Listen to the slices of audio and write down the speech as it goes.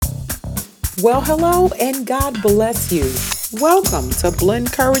Well, hello and God bless you. Welcome to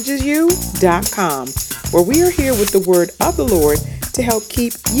BlenCouragesYou.com, where we are here with the word of the Lord to help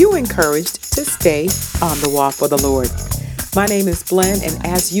keep you encouraged to stay on the wall for the Lord. My name is Blen, and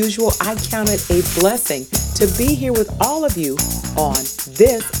as usual, I count it a blessing to be here with all of you on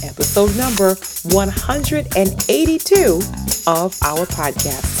this episode number 182 of our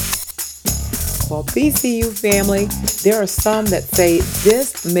podcast. Well, BCU family, there are some that say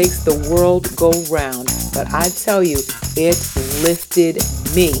this makes the world go round, but I tell you, it lifted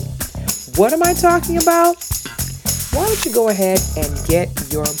me. What am I talking about? Why don't you go ahead and get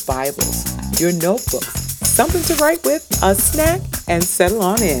your Bibles, your notebooks, something to write with, a snack, and settle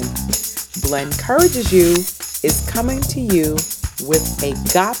on in. Blen Encourages You is coming to you with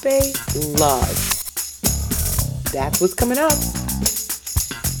agape love. That's what's coming up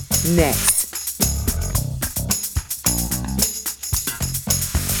next.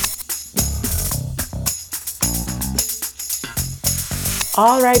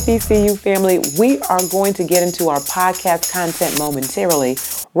 All right, BCU family, we are going to get into our podcast content momentarily.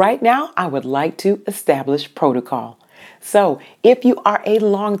 Right now, I would like to establish protocol. So if you are a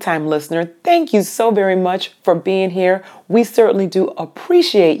longtime listener, thank you so very much for being here. We certainly do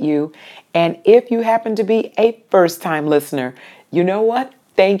appreciate you. And if you happen to be a first-time listener, you know what?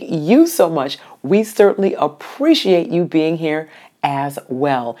 Thank you so much. We certainly appreciate you being here as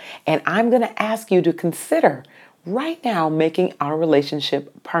well. And I'm going to ask you to consider right now making our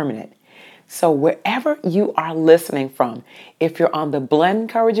relationship permanent. So wherever you are listening from, if you're on the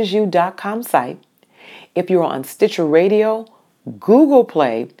BlenCouragesYou.com site, if you're on Stitcher Radio, Google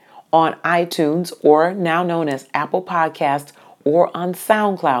Play, on iTunes, or now known as Apple Podcasts, or on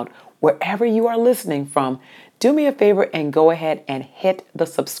SoundCloud, wherever you are listening from, do me a favor and go ahead and hit the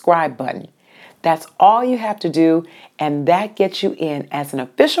subscribe button. That's all you have to do, and that gets you in as an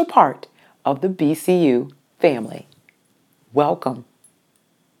official part of the BCU family. Welcome.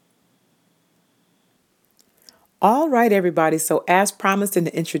 All right, everybody. So as promised in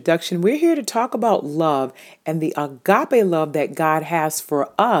the introduction, we're here to talk about love and the agape love that God has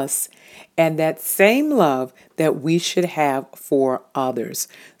for us and that same love that we should have for others.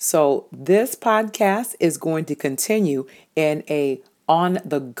 So this podcast is going to continue in a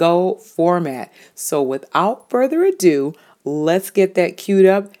on-the-go format. So without further ado, let's get that queued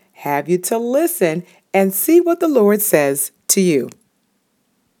up, have you to listen, and see what the Lord says to you.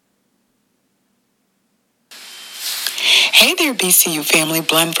 Hey there, BCU family.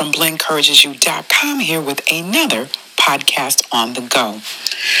 Blen from BlenCouragesYou.com here with another podcast on the go.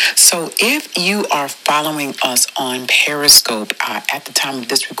 So if you are following us on Periscope at the time of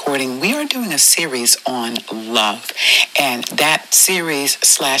this recording, we are doing a series on love. And that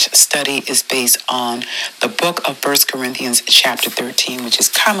series/study is based on the book of 1 Corinthians chapter 13, which is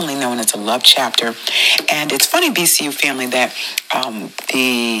commonly known as a love chapter. And it's funny, BCU family, that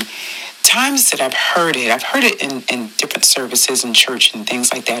the times that I've heard it in different services in church and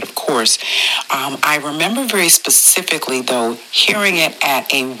things like that, of course. I remember very specifically, though, hearing it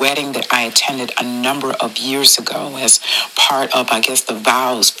at a wedding that I attended a number of years ago as part of, I guess, the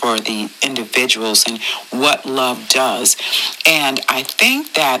vows for the individuals and what love does. And I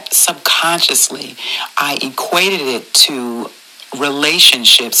think that subconsciously I equated it to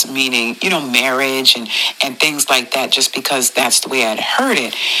relationships, meaning, marriage and things like that, just because that's the way I'd heard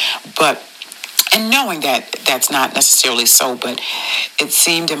it. And knowing that that's not necessarily so, but it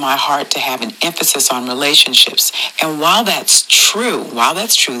seemed in my heart to have an emphasis on relationships. And while that's true,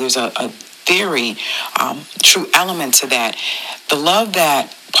 there's a very true element to that. The love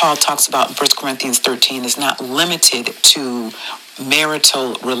that Paul talks about in 1 Corinthians 13 is not limited to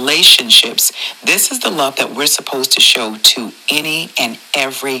marital relationships. This is the love that we're supposed to show to any and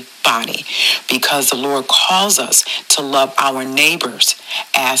everybody, because the Lord calls us to love our neighbors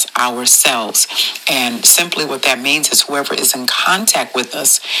as ourselves. And simply what that means is whoever is in contact with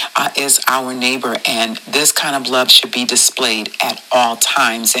us is our neighbor. And this kind of love should be displayed at all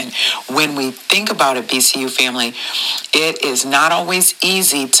times. And when we think about it, BCU family, it is not always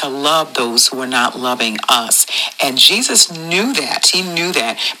easy to love those who are not loving us. And Jesus knew that. He knew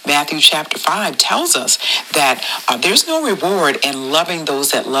that. Matthew chapter 5 tells us that there's no reward in loving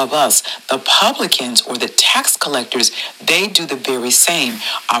those that love us. The publicans or the tax collectors, they do the very same.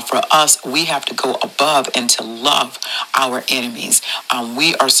 For us, we have to go above and to love our enemies.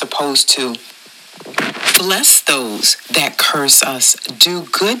 We are supposed to bless those that curse us, do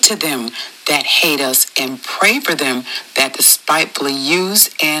good to them that hate us, and pray for them that despitefully use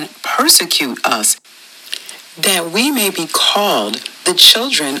and persecute us, that we may be called the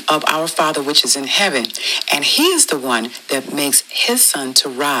children of our Father which is in heaven, and he is the one that makes his sun to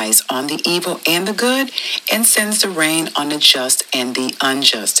rise on the evil and the good, and sends the rain on the just and the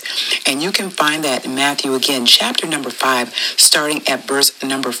unjust. And you can find that in Matthew again, chapter number 5, starting at verse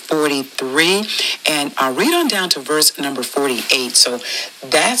number 43, and I'll read on down to verse number 48. So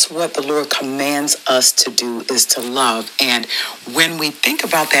that's what the Lord commands us to do, is to love. And when we think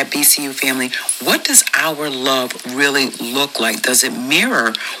about that, BCU family, what does our love really look like? Does it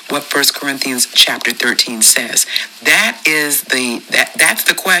mirror what 1 Corinthians chapter 13 says? That's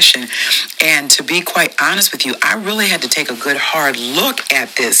the question. And to be quite honest with you, I really had to take a good hard look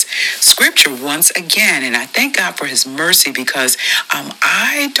at this scripture once again. And I thank God for his mercy, because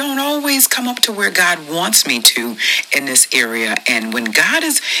I don't always come up to where God wants me to in this area. And when God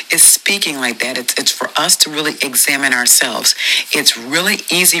is speaking like that, it's for us to really examine ourselves. It's really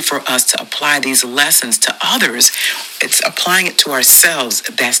easy for us to apply these lessons to others. It's applying it to ourselves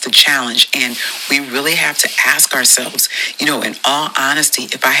that's the challenge. And we really have to ask ourselves, in all honesty,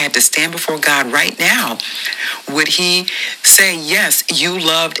 if I had to stand before God right now, would he say, yes, you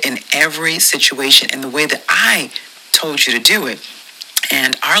loved in every situation in the way that I told you to do it?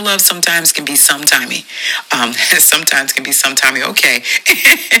 And our love sometimes can be sometimey. Sometimes can be sometimey, okay.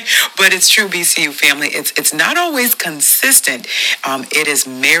 But it's true, BCU family. It's not always consistent. It is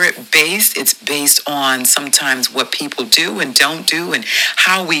merit-based. It's based on sometimes what people do and don't do, and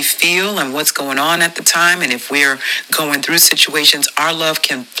how we feel and what's going on at the time. And if we're going through situations, our love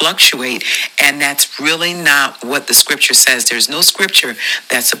can fluctuate. And that's really not what the scripture says. There's no scripture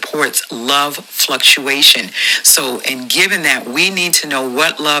that supports love fluctuation. So, and given that, we need to know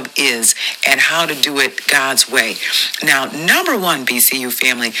what love is and how to do it God's way. Now, number one, BCU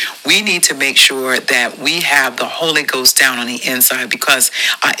family, we need to make sure that we have the Holy Ghost down on the inside, because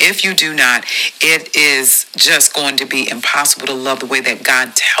if you do not, it is just going to be impossible to love the way that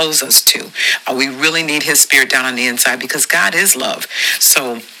God tells us to. We really need his spirit down on the inside, because God is love.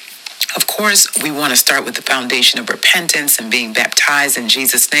 So, of course, we want to start with the foundation of repentance and being baptized in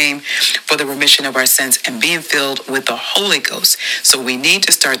Jesus' name for the remission of our sins and being filled with the Holy Ghost. So we need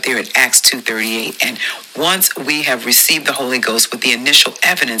to start there at Acts 2:38. And once we have received the Holy Ghost with the initial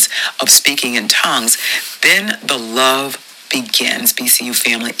evidence of speaking in tongues, then the love begins, BCU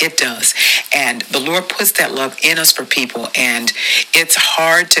family. It does. And the Lord puts that love in us for people, and it's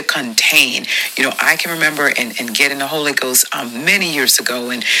hard to contain. I can remember and getting the Holy Ghost many years ago,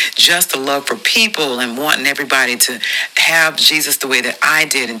 and just the love for people and wanting everybody to have Jesus the way that I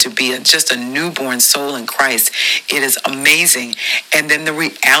did, and to be just a newborn soul in Christ. It is amazing. And then the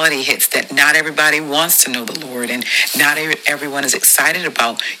reality hits that not everybody wants to know the Lord, and not everyone is excited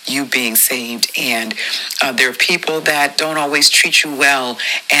about you being saved. And there are people that don't always treat you well,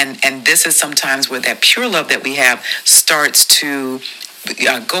 and this is sometimes where that pure love that we have starts to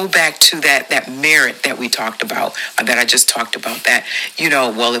go back to that merit that we talked about, that I just talked about, that,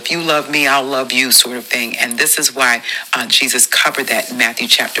 well, if you love me, I'll love you sort of thing. And this is why Jesus covered that in Matthew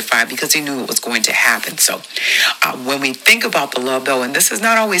chapter 5, because he knew it was going to happen. So when we think about the love, though, and this is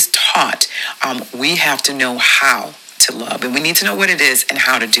not always taught, we have to know how to love, and we need to know what it is and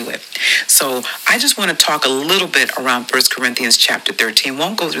how to do it. So I just want to talk a little bit around 1 Corinthians chapter 13.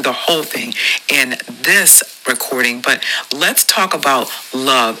 Won't go through the whole thing in this recording, but let's talk about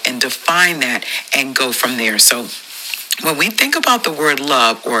love and define that and go from there. So when we think about the word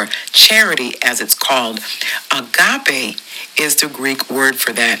love, or charity as it's called, agape is the Greek word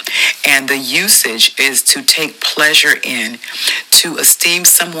for that. And the usage is to take pleasure in, to esteem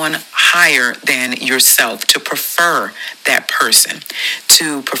someone higher than yourself, to prefer that person,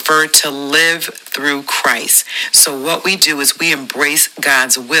 to prefer to live through Christ. So what we do is we embrace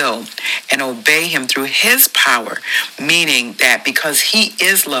God's will and obey him through his power, meaning that because he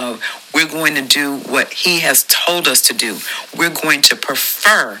is love, we're going to do what he has told us to do. We're going to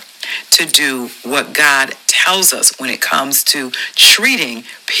prefer to do what God tells us when it comes to treating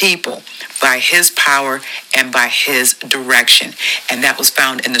people by his power and by his direction. And that was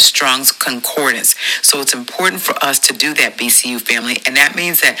found in the Strong's Concordance. So it's important for us to do that, BCU family. And that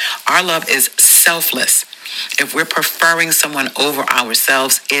means that our love is selfless. If we're preferring someone over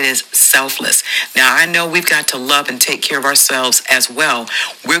ourselves, it is selfless. Now, I know we've got to love and take care of ourselves as well.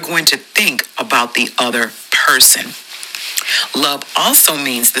 We're going to think about the other person. Love also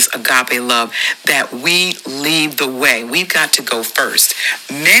means, this agape love, that we lead the way. We've got to go first.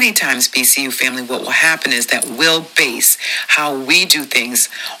 Many times, BCU family, what will happen is that we'll base how we do things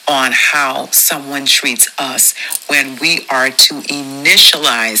on how someone treats us, when we are to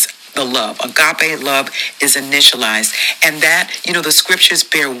initialize the love. Agape love is initialized. And that, the scriptures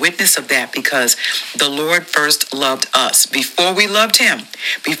bear witness of that, because the Lord first loved us. Before we loved him,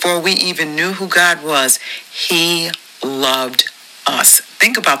 before we even knew who God was, he loved us.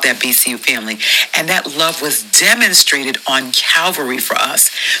 Think about that, BCU family. And that love was demonstrated on Calvary for us.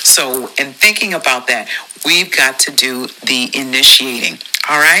 So in thinking about that, we've got to do the initiating.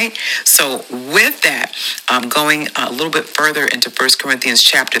 All right. So with that, going a little bit further into 1 Corinthians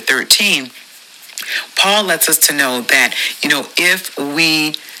chapter 13, Paul lets us to know that, if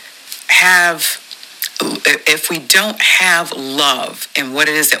we don't have love in what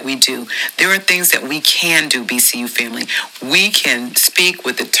it is that we do, there are things that we can do, BCU family. We can speak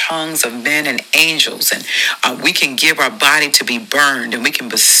with the tongues of men and angels, and we can give our body to be burned, and we can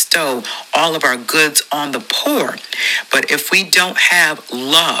bestow all of our goods on the poor. But if we don't have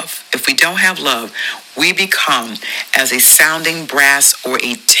love, we become as a sounding brass or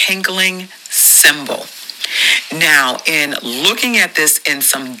a tinkling cymbal. Now, in looking at this in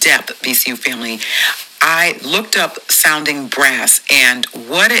some depth, BCU family, I looked up sounding brass, and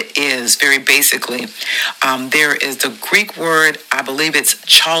what it is, very basically, there is the Greek word, I believe it's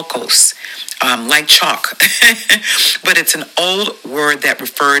chalkos, like chalk, but it's an old word that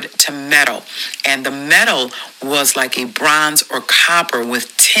referred to metal, and the metal was like a bronze or copper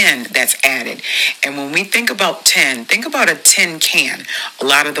with tin that's added. And when we think about tin, think about a tin can. A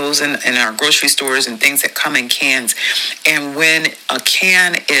lot of those in our grocery stores and things that come in cans. And when a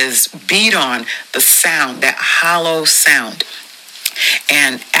can is beat on, the sound, that hollow sound.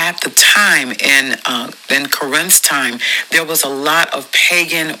 And at the time, in Corinth's time, there was a lot of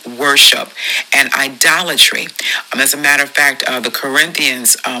pagan worship and idolatry. As a matter of fact, the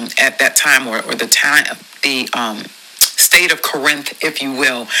Corinthians at that time, or the time, the state of Corinth, if you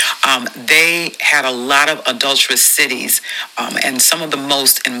will, they had a lot of adulterous cities, and some of the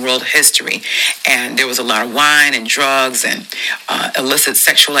most in world history. And there was a lot of wine and drugs and illicit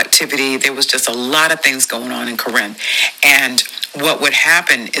sexual activity. There was just a lot of things going on in Corinth. And what would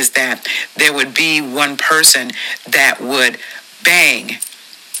happen is that there would be one person that would bang,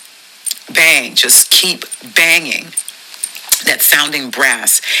 just keep banging that sounding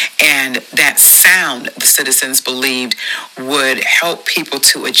brass. And that sound, the citizens believed, would help people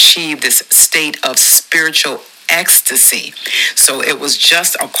to achieve this state of spiritual ecstasy. So it was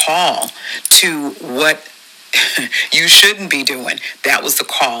just a call to what you shouldn't be doing. That was the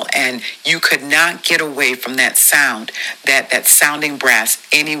call. And you could not get away from that sound, that sounding brass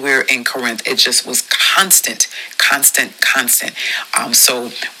anywhere in Corinth. It just was constant.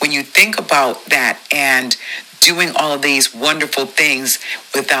 So when you think about that and doing all of these wonderful things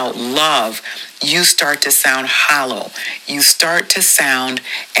without love, you start to sound hollow. You start to sound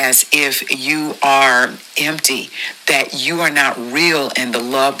as if you are empty, that you are not real in the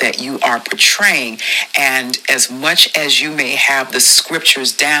love that you are portraying. And as much as you may have the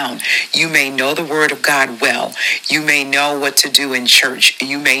scriptures down, you may know the word of God well. You may know what to do in church.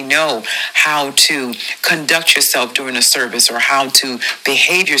 You may know how to conduct yourself during a service or how to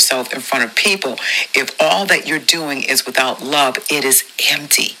behave yourself in front of people. If all that you're doing is without love, it is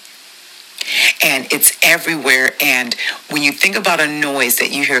empty. And it's everywhere. And when you think about a noise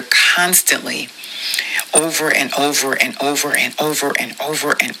that you hear constantly over and over and over and over and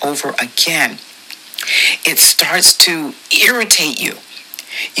over and over again, it starts to irritate you.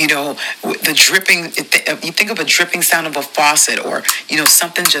 The dripping, you think of a dripping sound of a faucet, or,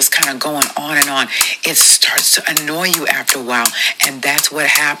 something just kind of going on and on. It starts to annoy you after a while. And that's what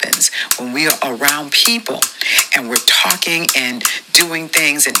happens when we are around people and we're talking and doing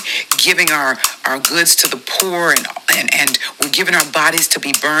things and giving our goods to the poor, and we're giving our bodies to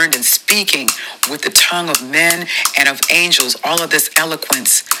be burned and speaking with the tongue of men and of angels, all of this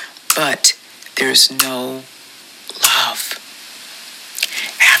eloquence, but there's no love.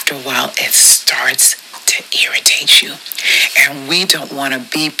 After a while, it starts to irritate you. And we don't want to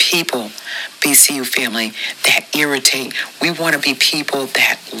be people, BCU family, that irritate. We want to be people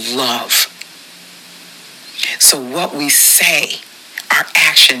that love. So what we say, our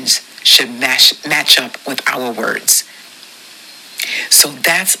actions should match up with our words. So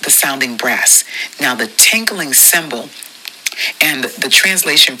that's the sounding brass. Now, the tinkling cymbal, and the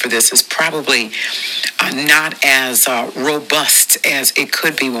translation for this is probably not as robust as it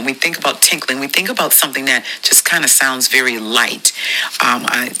could be. When we think about tinkling, we think about something that just kind of sounds very light.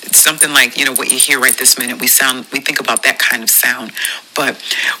 Something like, what you hear right this minute. We think about that kind of sound. But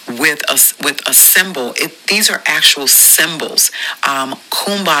with a cymbal, these are actual symbols.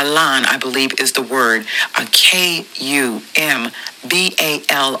 Kumbalan, I believe, is the word. Kumbalan.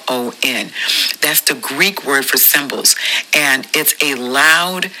 BALON. That's the Greek word for cymbals. And it's a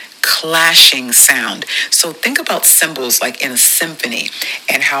loud, clashing sound. So think about cymbals like in a symphony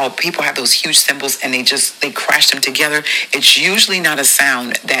and how people have those huge cymbals and they crash them together. It's usually not a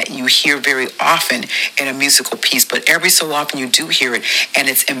sound that you hear very often in a musical piece, but every so often you do hear it, and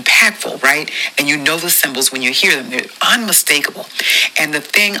it's impactful, right? And you know the cymbals when you hear them. They're unmistakable. And the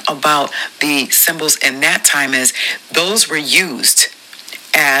thing about the cymbals in that time is those were used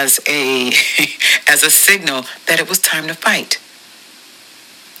as a as a signal that it was time to fight.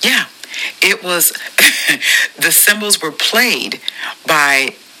 Yeah, it was, the cymbals were played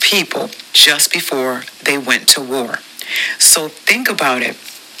by people just before they went to war. So think about it.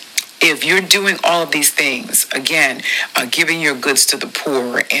 If you're doing all of these things, again, giving your goods to the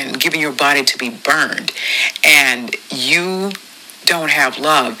poor and giving your body to be burned, and you don't have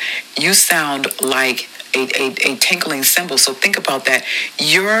love, you sound like a tinkling cymbal. So think about that.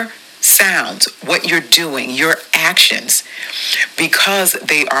 Your sounds, what you're doing, your actions, because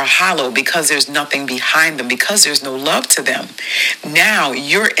they are hollow, because there's nothing behind them, because there's no love to them, now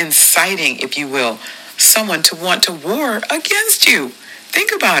you're inciting, if you will, someone to want to war against you.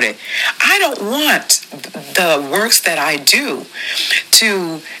 Think about it. I don't want the works that I do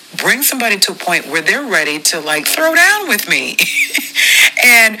to bring somebody to a point where they're ready to throw down with me.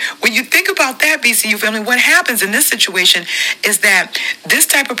 And when you think about that, BCU family, what happens in this situation is that this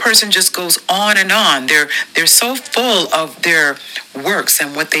type of person just goes on and on. They're so full of their works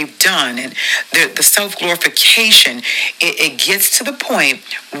and what they've done and the self-glorification. It gets to the point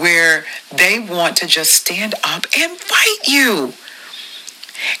where they want to just stand up and fight you.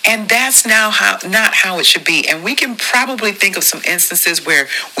 And that's not how it should be. And we can probably think of some instances where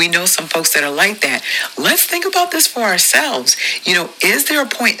we know some folks that are like that. Let's think about this for ourselves. Is there a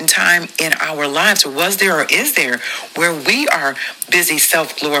point in time in our lives, or was there, or is there, where we are busy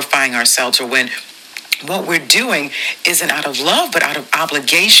self-glorifying ourselves, or when what we're doing isn't out of love, but out of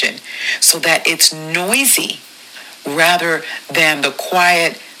obligation, so that it's noisy rather than the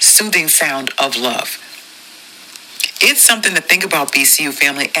quiet, soothing sound of love? It's something to think about, BCU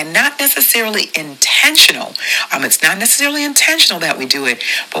family, and not necessarily intentional. It's not necessarily intentional that we do it,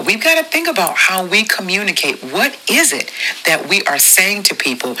 but we've got to think about how we communicate. What is it that we are saying to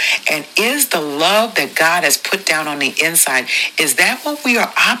people? And is the love that God has put down on the inside, is that what we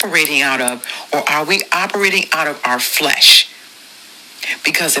are operating out of, or are we operating out of our flesh?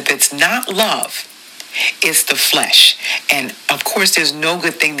 Because if it's not love, it's the flesh. And of course, there's no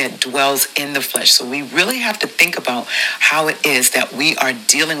good thing that dwells in the flesh. So we really have to think about how it is that we are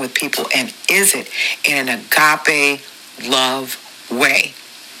dealing with people. And is it in an agape love way?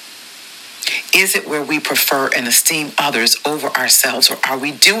 Is it where we prefer and esteem others over ourselves? Or are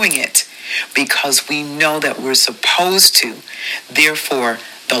we doing it because we know that we're supposed to? Therefore,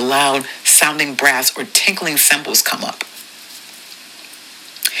 the loud sounding brass or tinkling cymbals come up.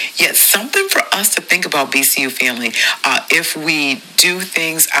 Yet something for us to think about, BCU family, if we do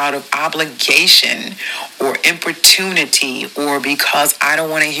things out of obligation or importunity, or because I don't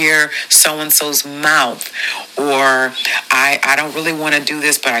want to hear so-and-so's mouth, or I don't really want to do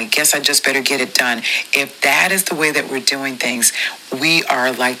this, but I guess I just better get it done. If that is the way that we're doing things, we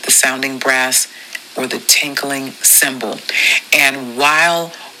are like the sounding brass or the tinkling cymbal. And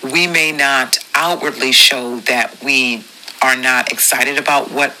while we may not outwardly show that we are not excited about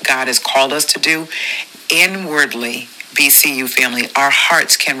what God has called us to do, inwardly, BCU family, our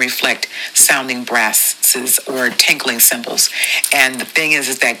hearts can reflect sounding brasses or tinkling cymbals. And the thing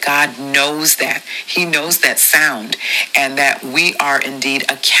is that God knows that. He knows that sound, and that we are indeed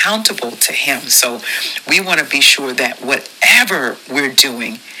accountable to Him. So we want to be sure that whatever we're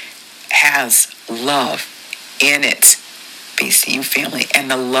doing has love in it, BCU family,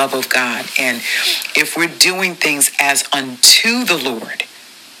 and the love of God. And if we're doing things as unto the Lord,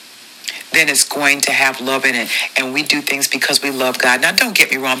 then it's going to have love in it. And we do things because we love God. Now, don't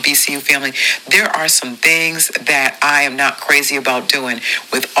get me wrong, BCU family. There are some things that I am not crazy about doing.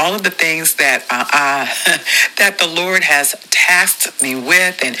 With all of the things that that the Lord has tasked me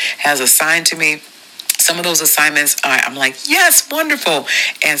with and has assigned to me, some of those assignments, I'm like, yes, wonderful.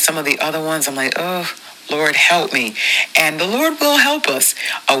 And some of the other ones, I'm like, oh, Lord, help me. And the Lord will help us.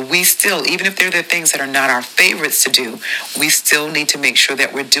 We still, even if they're the things that are not our favorites to do, we still need to make sure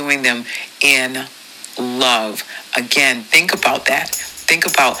that we're doing them in love. Again, think about that. Think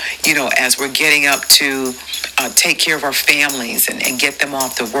about, as we're getting up to take care of our families and get them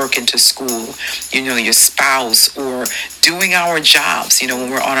off to work and to school, your spouse, or doing our jobs, when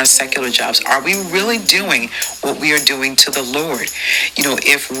we're on our secular jobs? Are we really doing what we are doing to the Lord?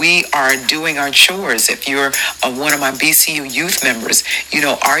 If we are doing our chores, if you're one of my BCU youth members,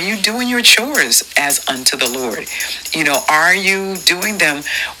 are you doing your chores as unto the Lord? Are you doing them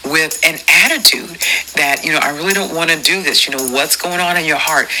with an attitude that, I really don't want to do this? What's going on in your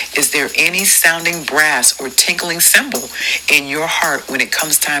heart? Is there any sounding brass or tinkling cymbal in your heart when it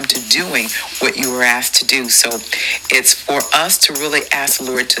comes time to doing what you were asked to do? So it's for us to really ask the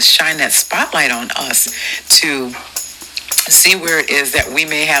Lord to shine that spotlight on us, to see where it is that we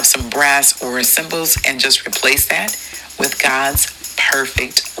may have some brass or cymbals, and just replace that with God's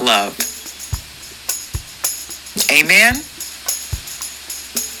perfect love. Amen.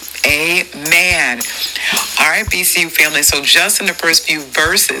 Amen. All right, BCU family. So just in the first few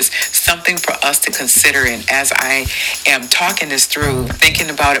verses, something for us to consider. And as I am talking this through, thinking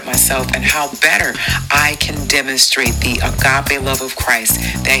about it myself and how better I can demonstrate the agape love of Christ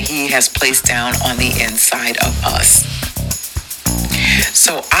that he has placed down on the inside of us.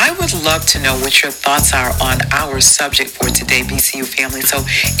 So I would love to know what your thoughts are on our subject for today, BCU family. So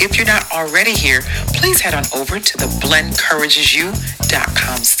if you're not already here, please head on over to the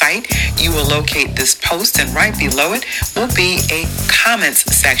blendencouragesyou.com site. You will locate this post, and right below it will be a comments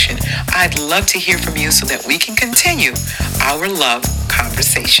section. I'd love to hear from you so that we can continue our love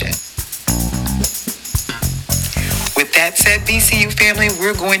conversation. With that said, BCU family,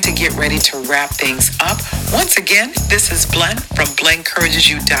 we're going to get ready to wrap things up. Once again, this is Blen from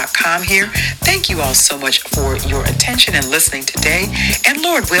blendencouragesyou.com here. Thank you all so much for your attention and listening today. And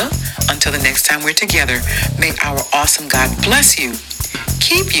Lord will, until the next time we're together, may our awesome God bless you,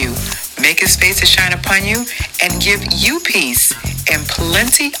 keep you, make his face to shine upon you, and give you peace and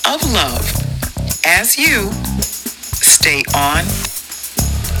plenty of love as you stay on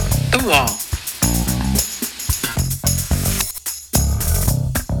the wall.